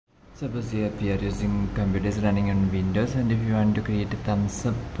Suppose here we are using computers running on Windows, and if you want to create a thumbs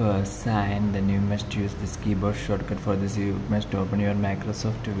up sign, then you must use this keyboard shortcut. For this you must open your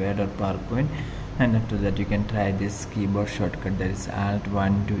Microsoft Word or PowerPoint, and after that you can try this keyboard shortcut, that is Alt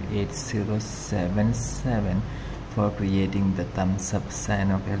 128077 for creating the thumbs up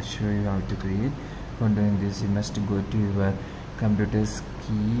sign. Okay, I'll show you how to create. For doing this you must go to your computer's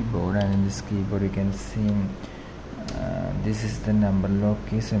keyboard, and in this keyboard you can see this is the number lock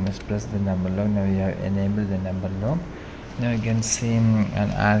key, so you must press the number lock. Now we have enabled the number lock. Now you can see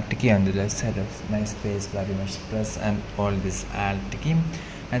an Alt key on the left side of my space bar. You must press and hold this Alt key.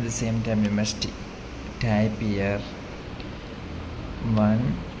 At the same time you must type here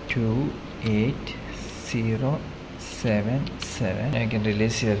 128077. You can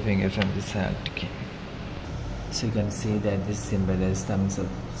release your finger from this Alt key. So you can see that this symbol as thumbs up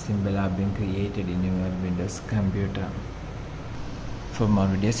symbol are being created in your Windows computer. For more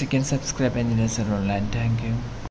videos you can subscribe Engineers Online. Thank you.